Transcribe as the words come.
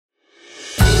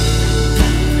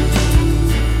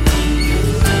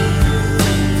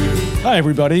Hi,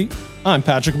 everybody. I'm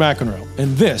Patrick McEnroe,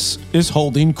 and this is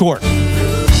Holding Court.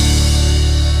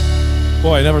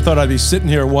 Boy, I never thought I'd be sitting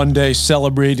here one day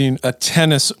celebrating a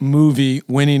tennis movie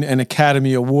winning an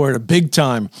Academy Award, a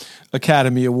big-time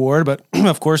Academy Award. But,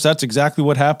 of course, that's exactly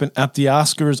what happened at the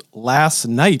Oscars last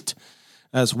night,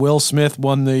 as Will Smith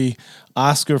won the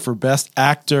Oscar for Best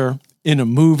Actor in a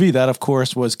movie. That, of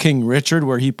course, was King Richard,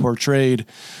 where he portrayed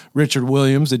Richard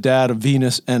Williams, the dad of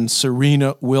Venus and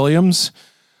Serena Williams.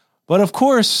 But, of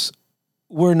course,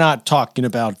 we're not talking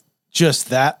about just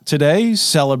that today.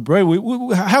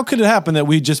 How could it happen that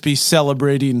we'd just be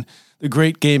celebrating the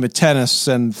great game of tennis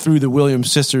and through the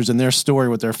Williams sisters and their story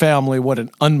with their family? What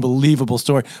an unbelievable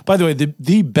story. By the way,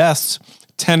 the best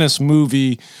tennis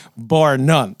movie, bar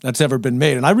none, that's ever been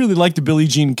made. And I really like the Billie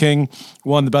Jean King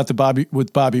one about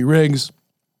with Bobby Riggs.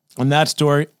 And that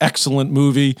story, excellent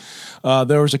movie.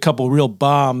 There was a couple real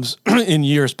bombs in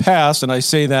years past, and I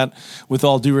say that with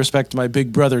all due respect to my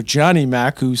big brother, Johnny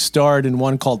Mac, who starred in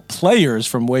one called Players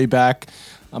from way back.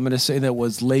 I'm going to say that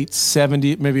was late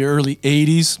 70s, maybe early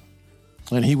 80s.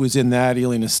 And he was in that.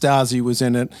 Eli Nastasi was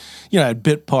in it. Had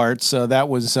bit parts. That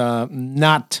was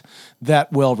not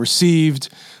that well received.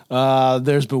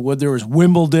 There was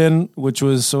Wimbledon, which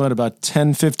was about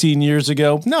 10, 15 years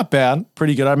ago. Not bad.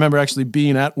 Pretty good. I remember actually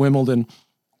being at Wimbledon,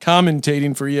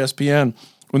 commentating for ESPN.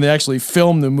 When they actually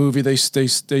filmed the movie, they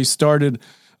started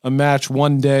a match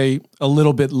one day a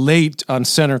little bit late on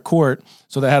center court.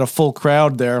 So they had a full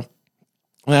crowd there.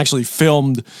 And actually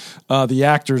filmed the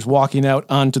actors walking out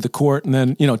onto the court. And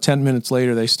then, 10 minutes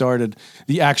later, they started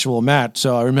the actual match.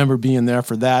 So I remember being there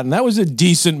for that. And that was a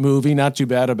decent movie, not too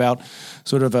bad, about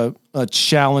sort of a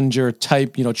challenger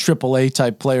type, AAA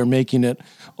type player making it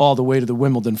all the way to the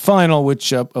Wimbledon final,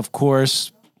 which, of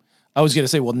course, I was going to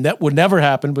say, that would never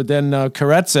happen. But then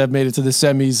Karatsev made it to the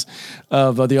semis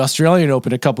of the Australian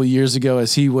Open a couple of years ago,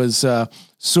 as he was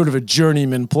sort of a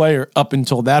journeyman player up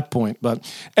until that point.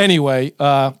 But anyway,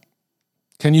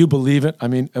 can you believe it? I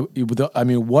mean,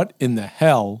 what in the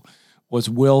hell was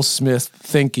Will Smith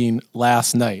thinking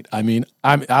last night? I mean,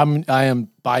 I am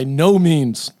by no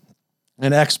means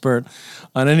an expert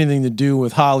on anything to do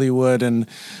with Hollywood and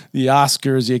the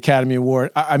Oscars, the Academy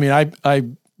Award. I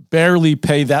barely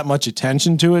pay that much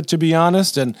attention to it, to be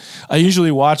honest. And I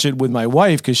usually watch it with my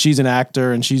wife because she's an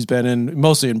actor and she's been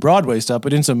mostly in Broadway stuff,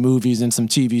 but in some movies and some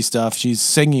TV stuff. She's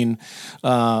singing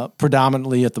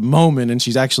predominantly at the moment, and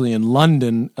she's actually in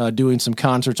London doing some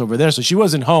concerts over there. So she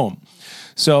wasn't home.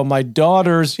 So my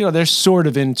daughters, they're sort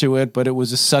of into it, but it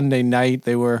was a Sunday night.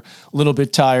 They were a little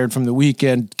bit tired from the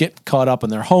weekend, get caught up on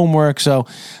their homework. So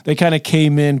they kind of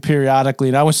came in periodically,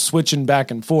 and I was switching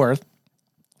back and forth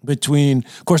between,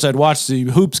 of course, I'd watch the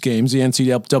hoops games, the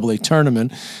NCAA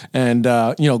tournament, and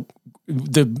the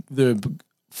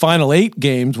final 8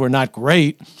 games were not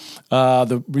great.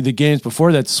 The games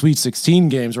before that, Sweet 16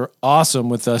 games, were awesome,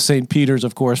 with St. Peter's,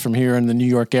 of course, from here in the New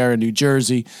York area, New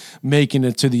Jersey, making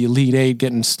it to the Elite 8,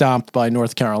 getting stomped by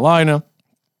North Carolina.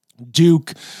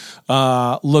 Duke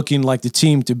looking like the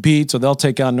team to beat, so they'll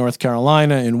take on North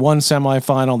Carolina in one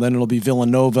semifinal. Then it'll be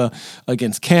Villanova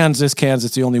against Kansas.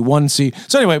 Kansas, the only 1 seed.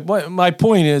 So anyway, my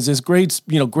point is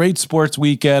great sports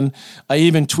weekend. I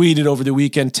even tweeted over the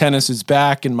weekend, tennis is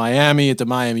back in Miami at the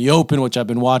Miami Open, which I've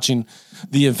been watching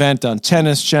the event on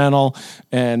Tennis Channel,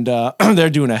 and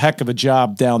they're doing a heck of a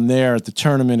job down there at the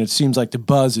tournament. It seems like the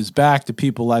buzz is back. The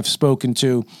people I've spoken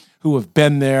to who have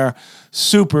been there,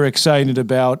 super excited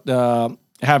about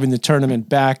having the tournament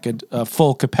back at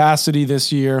full capacity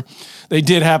this year. They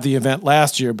did have the event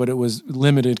last year, but it was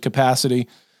limited capacity.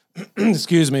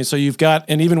 Excuse me. So you've got,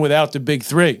 and even without the big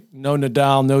three, no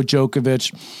Nadal, no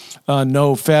Djokovic,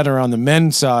 no Federer on the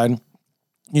men's side,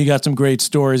 you got some great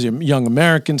stories. Young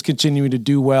Americans continuing to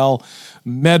do well.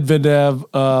 Medvedev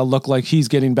looked like he's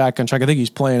getting back on track. I think he's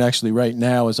playing actually right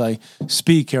now as I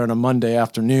speak here on a Monday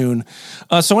afternoon.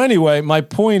 So anyway, my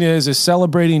point is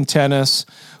celebrating tennis.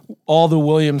 All the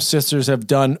Williams sisters have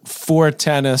done for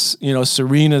tennis.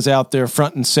 Serena's out there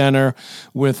front and center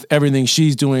with everything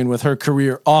she's doing with her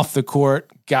career off the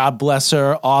court. God bless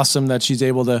her. Awesome that she's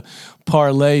able to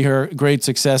parlay her great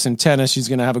success in tennis. She's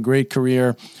going to have a great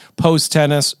career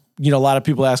post-tennis. A lot of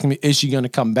people asking me, is she going to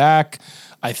come back?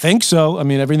 I think so. I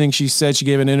mean, everything she said, she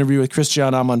gave an interview with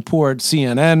Christiane Amanpour at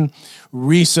CNN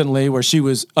recently where she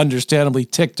was understandably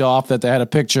ticked off that they had a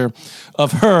picture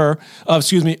of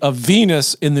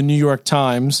Venus in the New York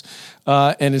Times.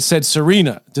 And it said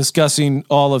Serena, discussing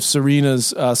all of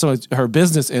Serena's, some of her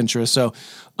business interests. So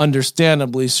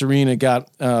understandably, Serena got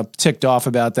ticked off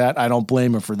about that. I don't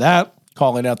blame her for that.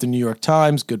 Calling out the New York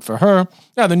Times, good for her.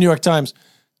 Now, the New York Times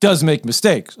does make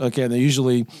mistakes. Okay, they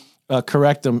usually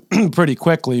correct them pretty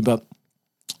quickly, but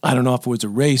I don't know if it was a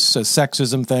race, a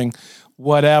sexism thing,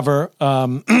 whatever.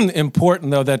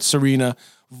 Important, though, that Serena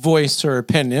voiced her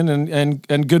opinion,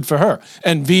 and good for her.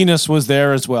 And Venus was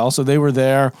there as well. So they were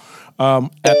there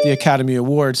at the Academy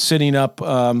Awards, sitting up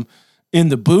in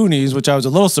the boonies, which I was a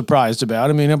little surprised about.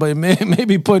 I mean, but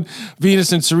maybe put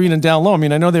Venus and Serena down low. I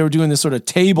mean, I know they were doing this sort of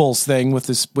tables thing with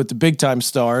the big time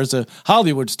stars,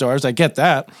 Hollywood stars. I get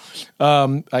that.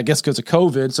 I guess because of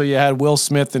COVID. So you had Will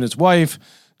Smith and his wife,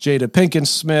 Jada Pinkett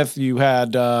Smith. You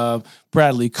had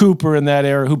Bradley Cooper in that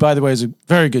era, who, by the way, is a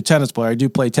very good tennis player. I do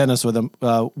play tennis with him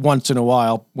once in a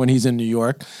while when he's in New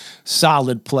York.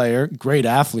 Solid player, great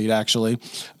athlete, actually.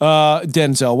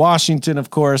 Denzel Washington, of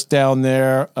course, down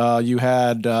there. You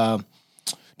had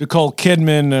Nicole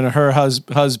Kidman and her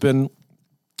husband,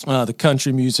 the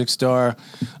country music star.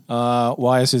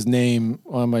 Why is his name?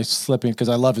 Why am I slipping? Because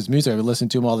I love his music. I listen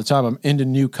to him all the time. I'm into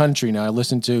new country now. I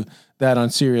listen to that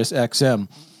on Sirius XM.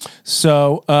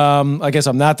 So I guess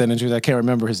I'm not that interested. I can't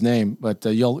remember his name, but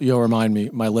you'll remind me,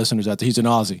 my listeners, that he's an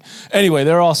Aussie. Anyway,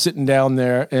 they're all sitting down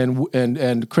there,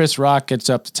 and Chris Rock gets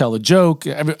up to tell a joke.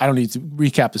 I don't need to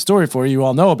recap the story for you. You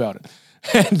all know about it.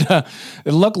 And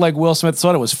it looked like Will Smith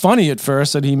thought it was funny at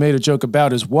first, and he made a joke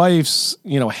about his wife's,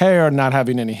 hair, not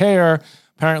having any hair.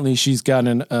 Apparently, she's got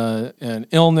an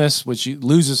illness, which she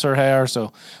loses her hair.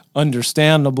 So,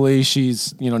 understandably,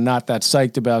 she's not that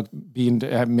psyched about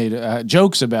having made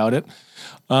jokes about it.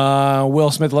 Will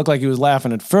Smith looked like he was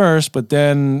laughing at first, but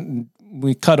then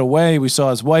we cut away. We saw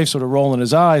his wife sort of rolling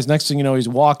his eyes. Next thing you know, he's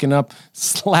walking up,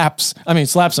 slaps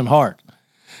him hard.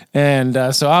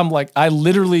 And so I'm like, I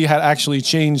literally had actually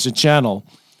changed the channel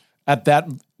at that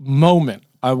moment.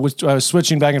 I was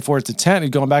switching back and forth to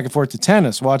going back and forth to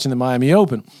tennis, watching the Miami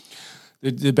Open.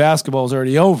 The basketball is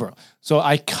already over. So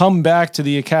I come back to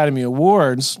the Academy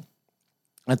Awards.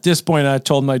 At this point, I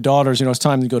told my daughters, it's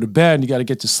time to go to bed. You got to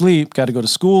get to sleep. Got to go to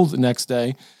school the next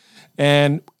day.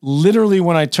 And literally,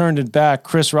 when I turned it back,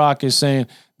 Chris Rock is saying,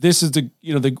 "This is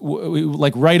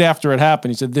like right after it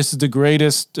happened." He said, "This is the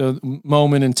greatest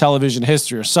moment in television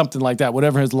history," or something like that.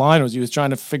 Whatever his line was, he was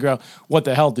trying to figure out what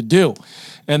the hell to do.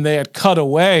 And they had cut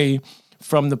away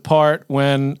from the part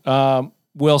when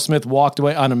Will Smith walked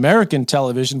away on American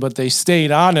television, but they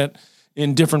stayed on it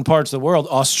in different parts of the world,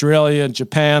 Australia,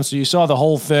 Japan. So you saw the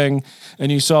whole thing, and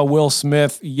you saw Will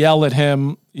Smith yell at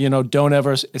him, "Don't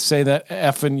ever say that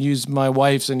effing, use my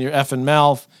wife's in your effing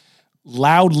mouth,"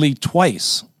 loudly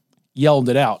twice. Yelled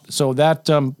it out. So that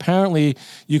apparently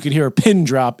you could hear a pin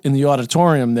drop in the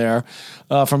auditorium there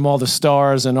from all the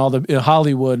stars and all the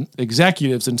Hollywood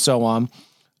executives and so on.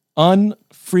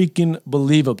 Unfreaking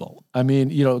believable. I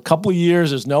mean, a couple of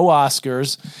years, there's no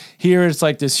Oscars. Here it's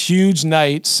like this huge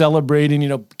night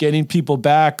celebrating, getting people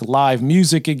back, live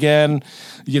music again.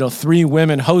 3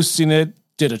 women hosting it,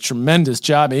 did a tremendous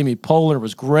job. Amy Poehler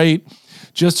was great.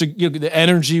 Just the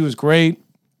energy was great.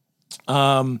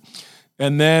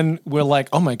 And then we're like,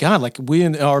 oh my God, like we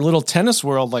in our little tennis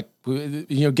world, like,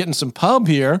 getting some pub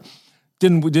here.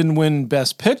 Didn't win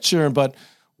Best Picture, but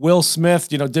Will Smith,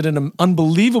 did an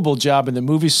unbelievable job in the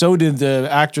movie. So did the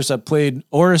actress that played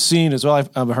Oracene as well.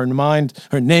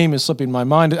 Her name is slipping my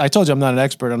mind. I told you I'm not an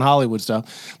expert on Hollywood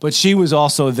stuff, but she was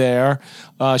also there.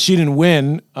 She didn't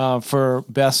win for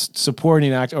Best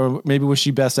Supporting Actor, or maybe was she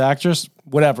Best Actress?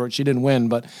 Whatever, she didn't win.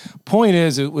 But point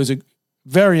is, it was a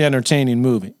very entertaining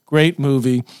movie. Great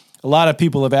movie. A lot of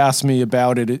people have asked me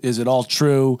about it. Is it all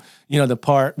true? The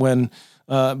part when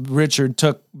Richard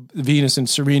took Venus and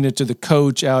Serena to the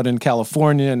coach out in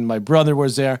California, and my brother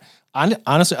was there.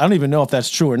 Honestly, I don't even know if that's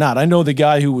true or not. I know the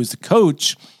guy who was the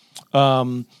coach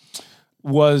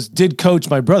did coach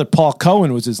my brother. Paul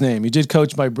Cohen was his name. He did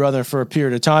coach my brother for a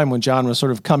period of time when John was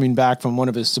sort of coming back from one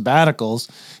of his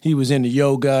sabbaticals. He was into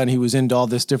yoga and he was into all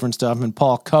this different stuff, and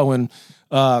Paul Cohen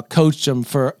coached him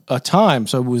for a time,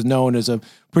 so he was known as a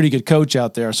pretty good coach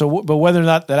out there. So, but whether or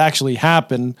not that actually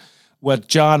happened, what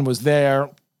John was there,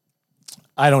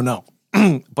 I don't know.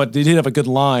 But they did have a good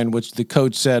line, which the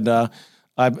coach said,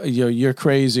 "You're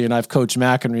crazy, and I've coached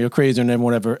McEnroe. You're crazier than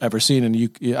anyone ever seen,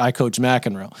 and I coach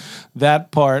McEnroe."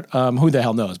 That part, who the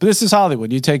hell knows? But this is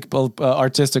Hollywood. You take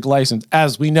artistic license,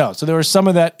 as we know. So there was some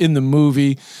of that in the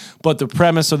movie, but the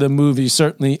premise of the movie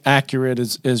certainly accurate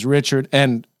as Richard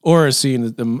and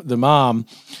Oracene, the mom,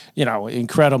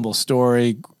 incredible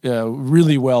story,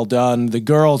 really well done. The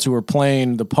girls who were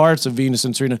playing the parts of Venus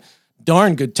and Serena,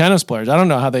 darn good tennis players. I don't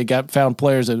know how they found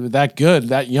players that good,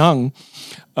 that young,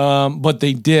 but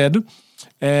they did.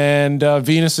 And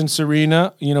Venus and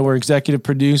Serena, were executive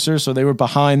producers, so they were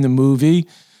behind the movie.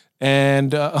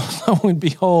 And lo and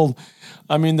behold,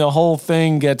 I mean, the whole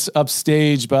thing gets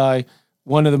upstaged by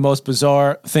one of the most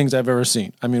bizarre things I've ever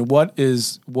seen. I mean, what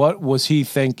was he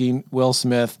thinking, Will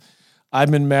Smith? I've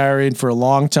been married for a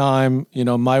long time. You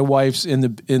know, my wife's in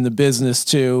the business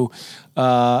too.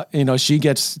 You know, she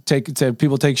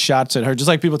people take shots at her, just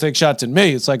like people take shots at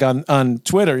me. It's like on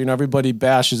Twitter, you know, everybody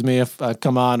bashes me if I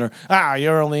come on, or,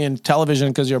 you're only in television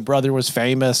because your brother was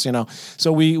famous, you know.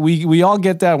 So we all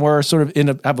get that. And we're sort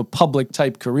of have a public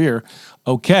type career.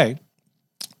 Okay.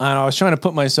 And I was trying to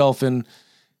put myself in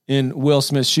Will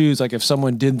Smith's shoes. Like if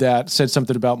someone did that, said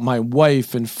something about my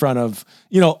wife in front of,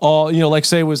 like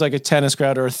say it was like a tennis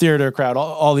crowd or a theater crowd,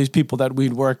 all these people that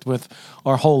we'd worked with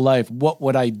our whole life, what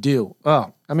would I do?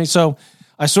 Oh, I mean, so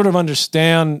I sort of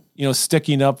understand,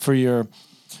 sticking up for your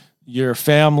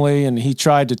family. And he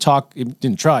tried to talk, he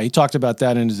didn't try, he talked about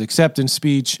that in his acceptance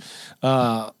speech,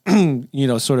 sort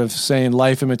of saying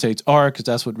life imitates art, because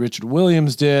that's what Richard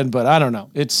Williams did. But I don't know.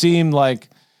 It seemed like,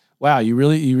 wow, you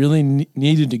really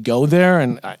needed to go there.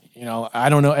 And, I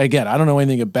don't know. Again, I don't know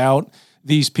anything about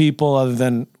these people other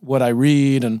than what I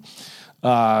read. And,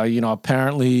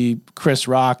 apparently Chris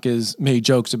Rock has made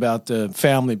jokes about the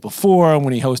family before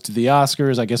when he hosted the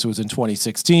Oscars. I guess it was in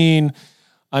 2016.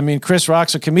 I mean, Chris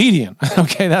Rock's a comedian.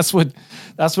 Okay, that's what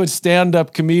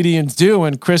stand-up comedians do.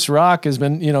 And Chris Rock has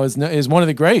been, is one of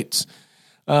the greats.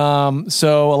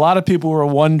 So a lot of people were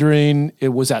wondering, it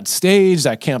was that stage,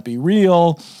 that can't be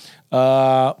real.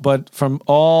 But from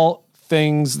all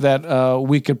things that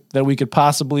we could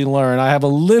possibly learn, I have a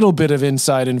little bit of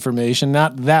inside information,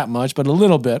 not that much, but a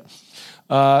little bit.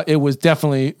 It was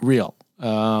definitely real.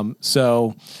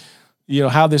 So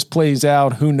how this plays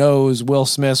out, who knows? Will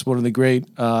Smith's one of the great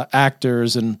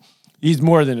actors, and he's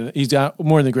more than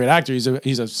a great actor.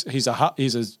 He's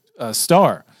a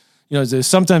star.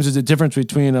 Sometimes there's a difference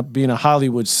between being a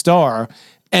Hollywood star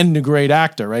and a great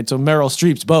actor, right? So Meryl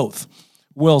Streep's both.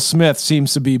 Will Smith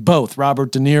seems to be both.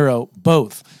 Robert De Niro,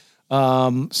 both.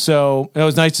 So it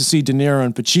was nice to see De Niro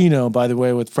and Pacino, by the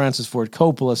way, with Francis Ford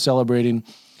Coppola celebrating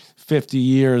 50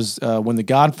 years when The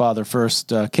Godfather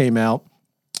first came out.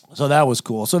 So that was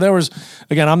cool. So there was,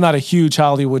 again, I'm not a huge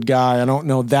Hollywood guy. I don't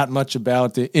know that much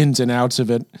about the ins and outs of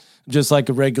it, just like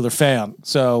a regular fan.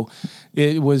 So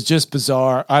it was just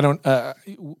bizarre.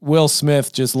 Will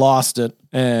Smith just lost it.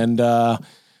 And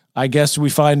I guess we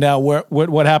find out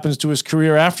what happens to his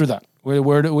career after that.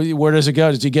 Where does it go?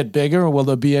 Does he get bigger? Or will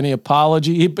there be any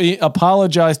apology? He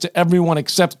apologized to everyone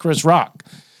except Chris Rock.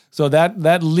 So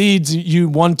that leads you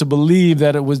one to believe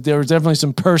that there was definitely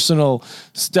some personal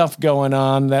stuff going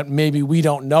on that maybe we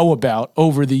don't know about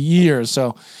over the years.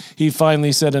 So he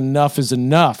finally said enough is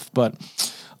enough. But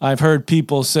I've heard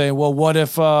people say, well, what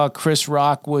if Chris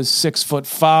Rock was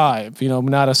 6'5",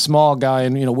 not a small guy,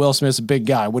 and Will Smith's a big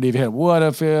guy? What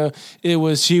if it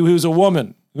was he who's a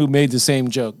woman who made the same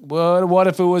joke? What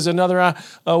if it was another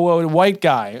white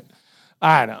guy?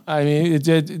 I don't know. I mean,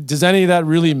 does any of that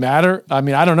really matter? I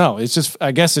mean, I don't know. It's just,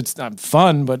 I guess it's not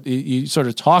fun, but you sort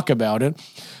of talk about it.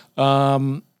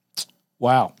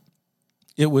 Wow.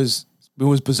 It was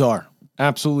bizarre.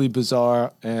 Absolutely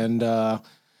bizarre. And the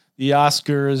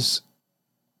Oscars,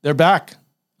 they're back.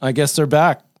 I guess they're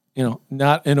back.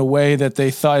 Not in a way that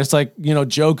they thought. It's like,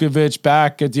 Djokovic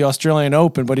back at the Australian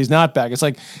Open, but he's not back. It's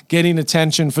like getting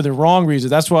attention for the wrong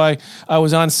reason. That's why I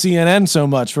was on CNN so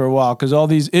much for a while, because all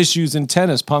these issues in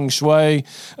tennis, Peng Shuai,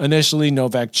 initially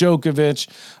Novak Djokovic,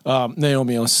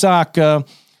 Naomi Osaka.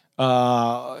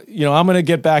 I'm going to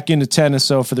get back into tennis,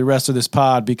 for the rest of this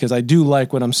pod, because I do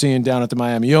like what I'm seeing down at the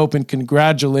Miami Open.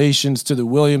 Congratulations to the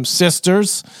Williams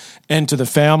sisters and to the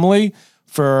family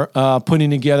for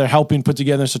helping put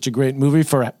together such a great movie,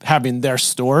 for having their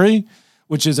story,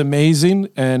 which is amazing.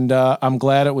 And I'm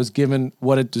glad it was given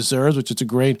what it deserves, which is a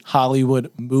great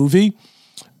Hollywood movie.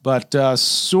 But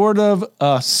sort of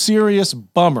a serious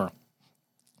bummer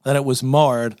that it was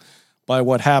marred by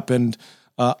what happened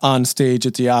on stage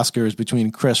at the Oscars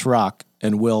between Chris Rock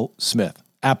and Will Smith.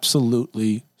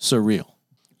 Absolutely surreal.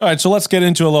 All right, so let's get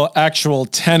into a little actual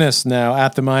tennis now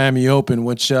at the Miami Open,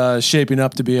 which is shaping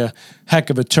up to be a heck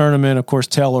of a tournament. Of course,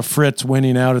 Taylor Fritz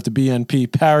winning out at the BNP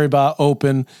Paribas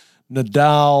Open.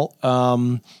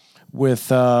 Nadal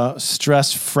with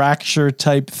stress fracture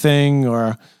type thing,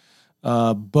 or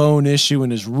bone issue in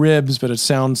his ribs, but it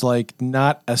sounds like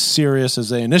not as serious as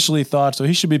they initially thought. So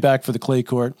he should be back for the clay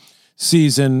court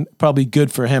season. Probably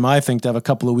good for him, I think, to have a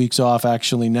couple of weeks off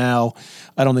actually now.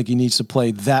 I don't think he needs to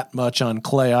play that much on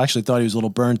clay. I actually thought he was a little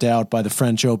burnt out by the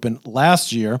French Open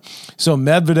last year. So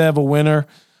Medvedev, a winner,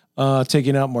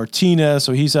 taking out Martinez.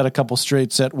 So he's had a couple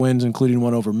straight set wins, including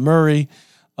one over Murray.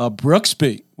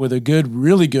 Brooksby with a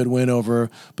really good win over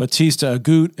Bautista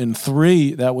Agut in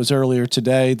 3. That was earlier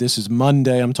today. This is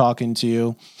Monday. I'm talking to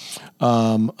you.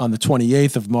 on the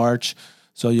 28th of March.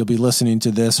 So you'll be listening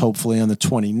to this hopefully on the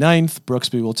 29th.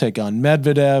 Brooksby will take on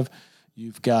Medvedev.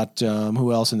 You've got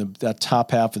who else in that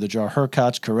top half of the draw?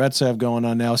 Hurkacz, Karatsev going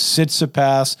on now.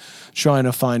 Tsitsipas trying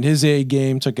to find his A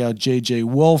game. Took out J.J.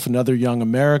 Wolf, another young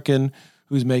American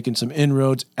who's making some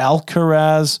inroads.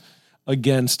 Alcaraz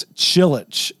against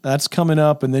Cilic. That's coming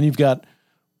up. And then you've got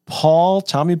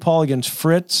Tommy Paul against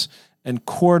Fritz, and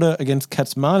Korda against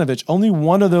Kecmanovic. Only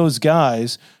one of those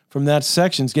guys from that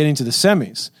section is getting to the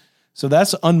semis. So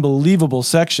that's an unbelievable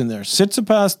section there.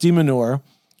 Tsitsipas, De Minaur,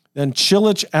 then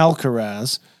Cilic,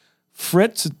 Alcaraz,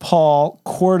 Fritz, Paul,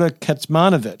 Korda,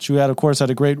 Kecmanovic, who of course, had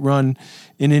a great run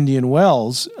in Indian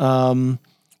Wells.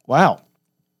 Wow.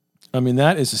 I mean,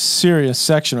 that is a serious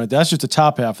section, right? That's just the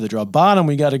top half of the draw. Bottom,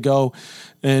 we got to go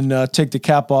and take the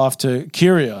cap off to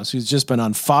Kyrgios, who's just been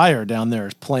on fire down there,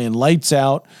 playing lights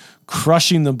out,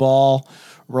 crushing the ball,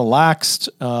 relaxed,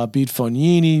 beat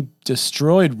Fognini,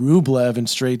 destroyed Rublev in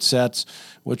straight sets,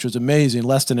 which was amazing,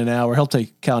 less than an hour. He'll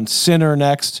take on Sinner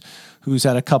next, who's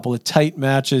had a couple of tight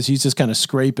matches. He's just kind of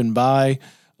scraping by.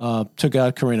 Took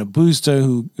out Carreño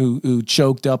Busta, who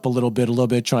choked up a little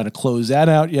bit, trying to close that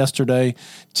out yesterday.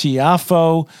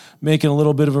 Tiafoe making a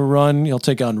little bit of a run. He'll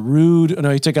take on Rude. No,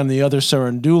 he took on the other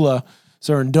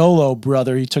Cerundolo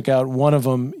brother. He took out one of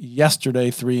them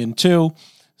yesterday, 3-2.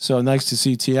 So nice to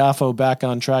see Tiafoe back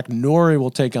on track. Norrie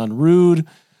will take on Rude.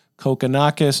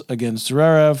 Kokkinakis against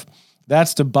Zverev.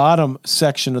 That's the bottom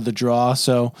section of the draw.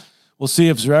 So we'll see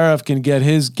if Zverev can get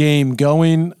his game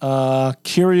going.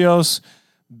 Kyrgios,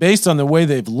 based on the way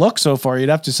they've looked so far, you'd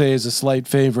have to say is a slight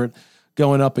favorite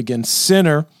going up against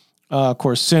Sinner. Of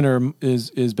course, Sinner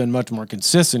has been much more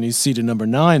consistent. He's seeded number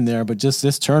 9 there, but just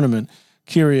this tournament,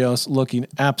 Kyrgios looking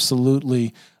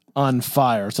absolutely on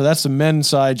fire. So that's the men's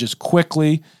side. Just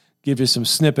quickly give you some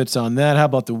snippets on that. How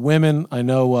about the women? I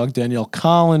know Danielle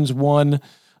Collins won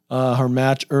her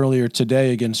match earlier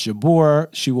today against Jabeur.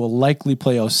 She will likely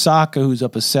play Osaka, who's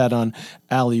up a set on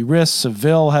Ali Riss.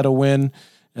 Seville had a win.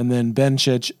 And then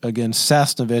Bencic against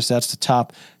Sasnovich. That's the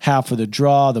top half of the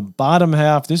draw. The bottom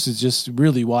half, this is just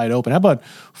really wide open. How about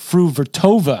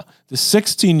Fruhvirtova, the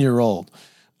 16-year-old?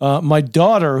 My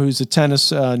daughter, who's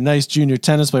a nice junior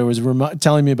tennis player, was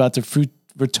telling me about the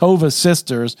Fruhvirtova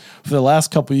sisters for the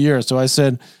last couple of years. So I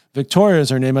said, Victoria is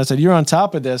her name. I said, you're on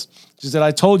top of this. She said,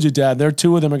 I told you, Dad, there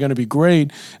 2 of them are going to be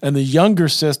great. And the younger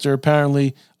sister,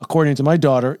 apparently, according to my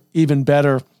daughter, even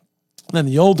better than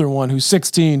the older one, who's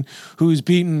 16, who's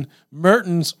beaten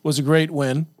Mertens, was a great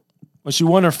win. Well, she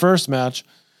won her first match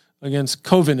against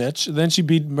Kovinic. Then she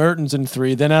beat Mertens in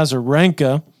 3. Then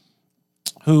Azarenka,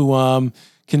 who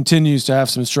continues to have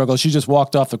some struggles. She just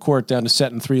walked off the court down to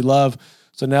set and 3 love.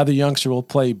 So now the youngster will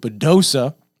play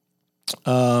Badosa.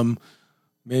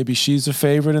 Maybe she's a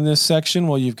favorite in this section.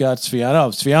 Well, you've got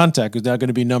Swiatek, who's now going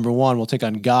to be number 1. We'll take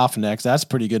on Goff next. That's a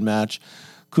pretty good match.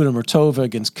 Kudermetova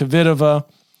against Kvitova.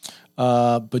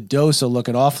 Badosa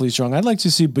looking awfully strong. I'd like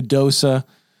to see Badosa.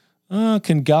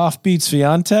 Can Goff beat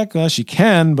Swiatek? Well, she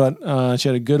can, but she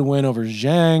had a good win over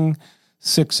Zhang,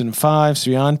 6-5.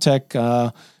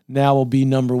 Swiatek now will be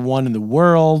number 1 in the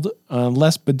world. I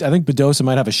think Badosa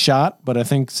might have a shot, but I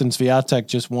think since Swiatek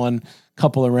just won a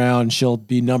couple of rounds, she'll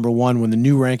be number 1 when the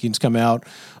new rankings come out.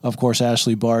 Of course,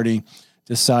 Ashley Barty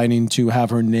deciding to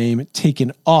have her name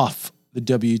taken off the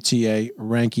WTA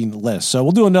ranking list. So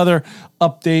we'll do another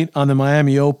update on the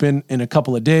Miami Open in a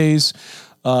couple of days.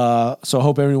 So I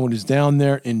hope everyone is down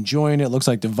there enjoying it. Looks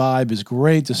like the vibe is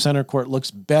great. The center court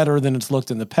looks better than it's looked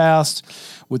in the past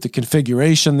with the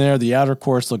configuration there. The outer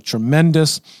courts look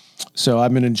tremendous. So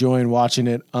I've been enjoying watching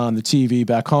it on the TV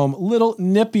back home. A little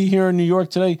nippy here in New York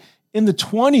today. In the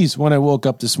 20s when I woke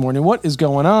up this morning. What is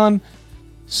going on?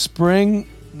 Spring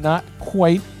not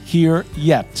quite here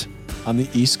yet on the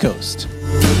East Coast.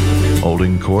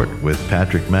 Holding Court with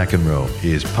Patrick McEnroe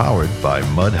is powered by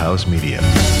Mudhouse Media.